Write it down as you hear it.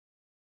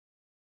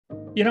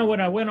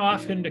When I went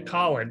off into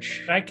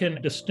college, I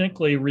can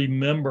distinctly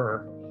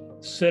remember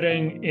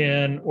sitting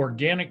in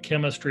organic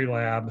chemistry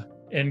lab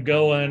and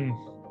going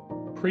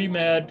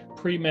pre-med,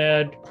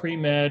 pre-med,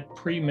 pre-med,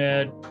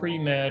 pre-med,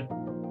 pre-med.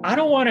 I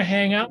don't want to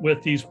hang out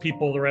with these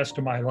people the rest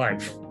of my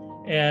life.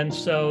 And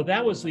so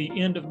that was the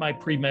end of my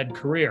pre-med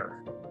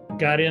career.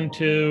 Got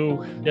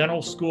into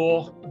dental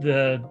school.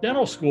 The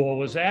dental school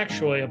was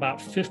actually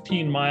about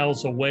 15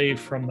 miles away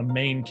from the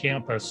main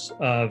campus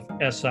of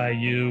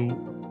SIU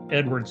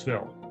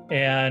Edwardsville.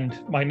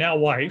 And my now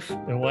wife,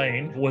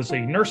 Elaine, was a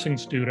nursing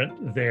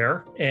student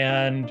there.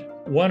 And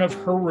one of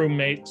her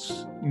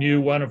roommates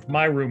knew one of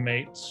my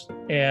roommates,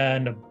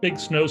 and a big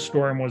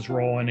snowstorm was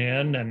rolling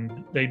in,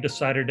 and they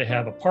decided to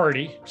have a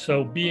party.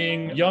 So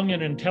being young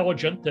and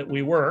intelligent that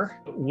we were,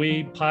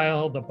 we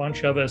piled a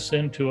bunch of us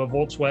into a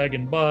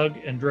Volkswagen Bug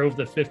and drove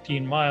the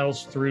 15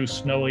 miles through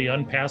snowy,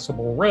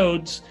 unpassable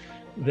roads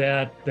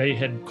that they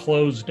had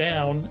closed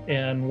down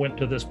and went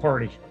to this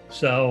party.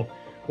 So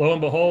lo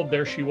and behold,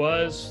 there she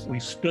was. We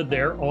stood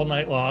there all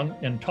night long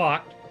and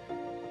talked.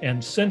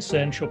 And since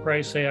then, she'll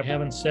probably say I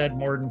haven't said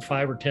more than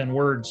 5 or 10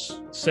 words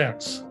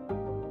since.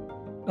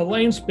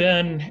 Elaine's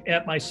been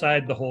at my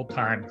side the whole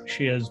time.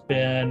 She has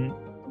been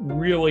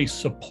really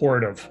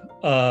supportive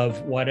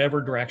of whatever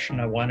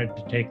direction I wanted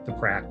to take the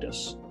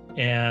practice.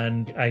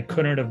 And I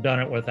couldn't have done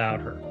it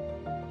without her.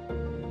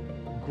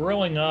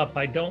 Growing up,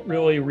 I don't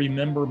really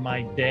remember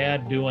my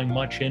dad doing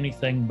much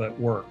anything but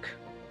work.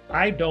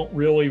 I don't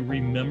really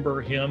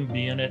remember him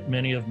being at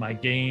many of my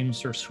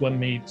games or swim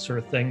meets or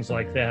things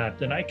like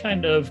that. And I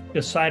kind of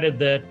decided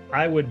that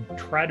I would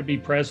try to be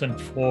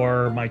present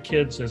for my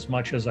kids as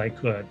much as I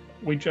could.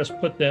 We just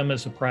put them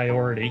as a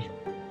priority.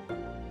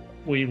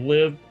 We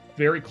lived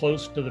very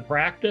close to the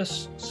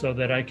practice so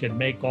that I could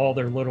make all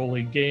their little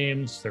league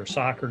games, their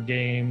soccer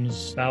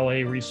games,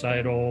 ballet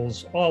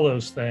recitals, all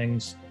those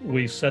things.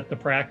 We set the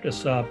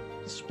practice up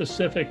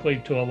specifically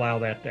to allow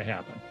that to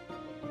happen.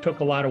 It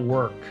took a lot of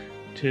work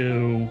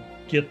to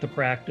get the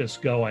practice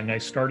going. I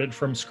started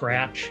from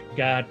scratch,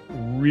 got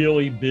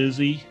really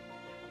busy,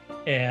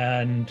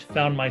 and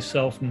found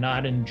myself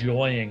not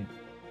enjoying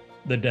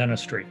the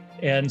dentistry.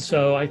 And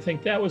so I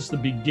think that was the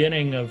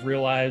beginning of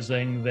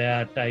realizing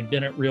that I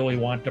didn't really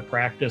want to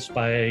practice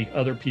by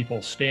other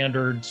people's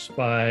standards,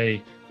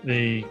 by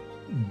the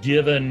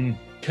given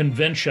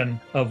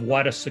convention of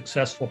what a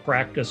successful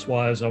practice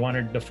was. I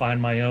wanted to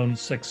find my own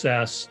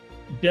success.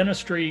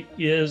 Dentistry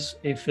is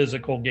a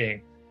physical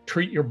game.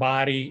 Treat your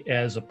body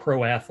as a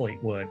pro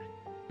athlete would,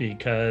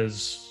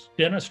 because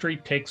dentistry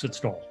takes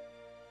its toll.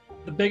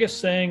 The biggest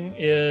thing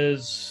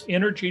is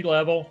energy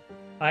level,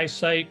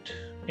 eyesight,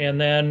 and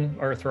then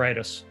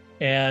arthritis.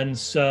 And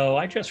so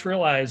I just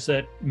realized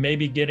that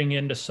maybe getting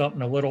into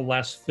something a little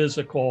less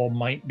physical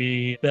might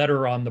be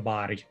better on the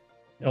body.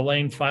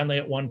 Elaine finally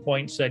at one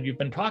point said, "You've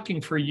been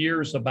talking for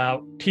years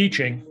about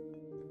teaching.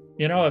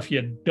 If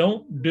you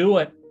don't do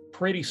it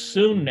pretty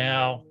soon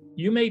now,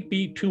 you may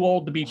be too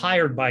old to be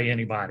hired by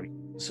anybody."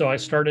 So I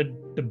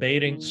started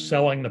debating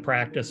selling the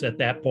practice at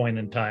that point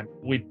in time.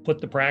 We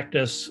put the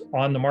practice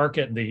on the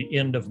market at the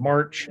end of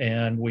March,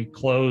 and we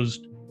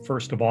closed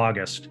 1st of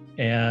August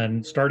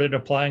and started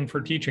applying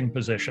for teaching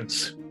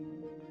positions.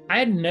 I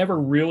had never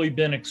really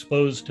been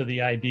exposed to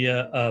the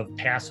idea of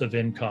passive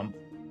income.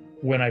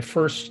 When I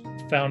first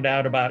found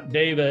out about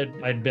David,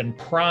 I'd been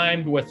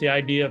primed with the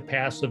idea of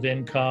passive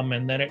income,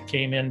 and then it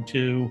came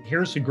into,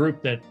 here's a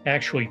group that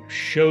actually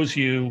shows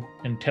you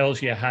and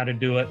tells you how to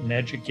do it and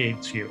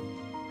educates you.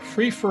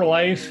 Free for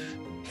Life,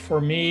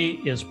 for me,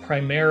 is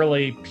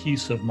primarily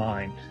peace of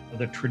mind.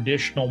 The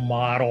traditional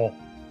model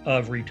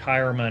of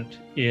retirement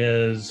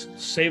is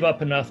save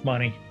up enough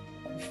money,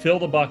 fill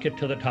the bucket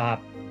to the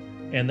top,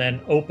 and then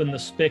open the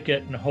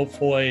spigot, and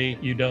hopefully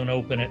you don't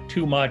open it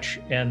too much,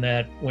 and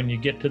that when you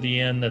get to the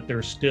end that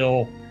there's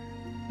still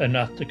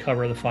enough to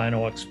cover the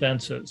final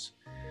expenses.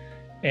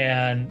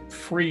 And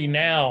free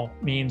now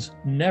means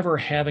never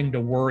having to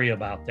worry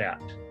about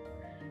that.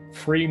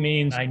 Free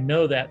means I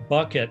know that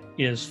bucket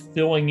is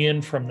filling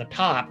in from the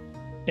top,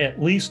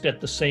 at least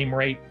at the same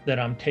rate that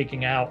I'm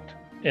taking out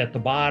at the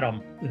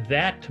bottom.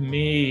 That to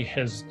me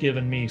has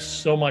given me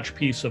so much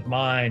peace of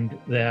mind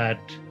that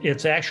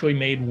it's actually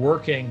made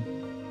working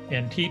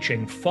and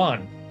teaching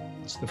fun.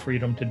 It's the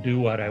freedom to do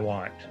what I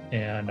want.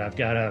 And I've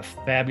got a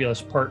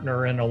fabulous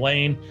partner in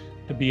Elaine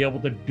to be able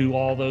to do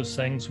all those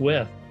things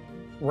with.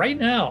 Right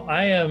now,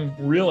 I am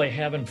really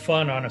having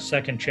fun on a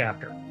second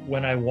chapter.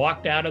 When I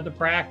walked out of the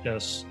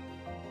practice,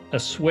 a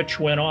switch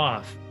went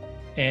off,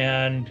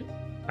 and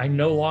I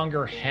no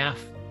longer have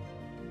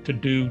to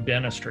do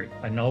dentistry.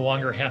 I no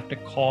longer have to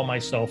call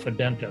myself a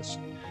dentist.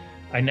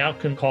 I now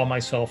can call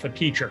myself a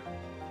teacher.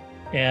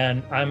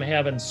 And I'm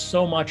having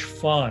so much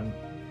fun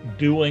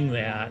doing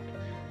that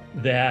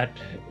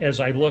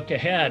as I look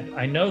ahead,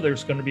 I know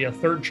there's going to be a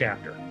third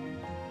chapter.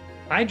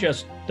 I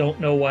just don't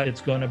know what it's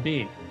going to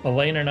be.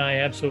 Elaine and I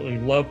absolutely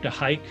love to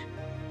hike.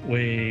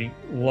 We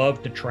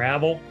love to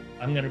travel.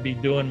 I'm going to be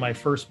doing my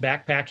first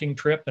backpacking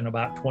trip in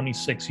about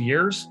 26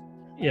 years.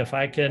 If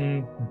I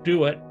can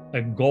do it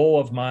A goal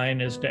of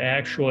mine is to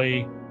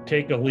actually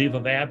take a leave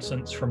of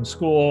absence from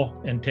school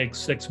and take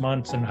 6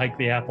 months and hike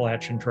the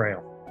Appalachian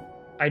Trail.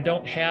 I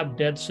don't have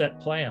dead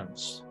set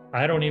plans.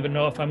 I don't even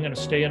know if I'm going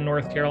to stay in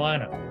North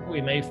Carolina.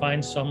 We may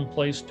find some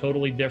place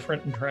totally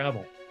different and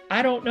travel.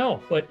 I don't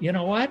know, but you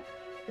know what?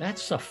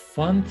 That's a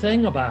fun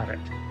thing about it.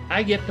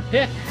 I get to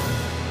pick.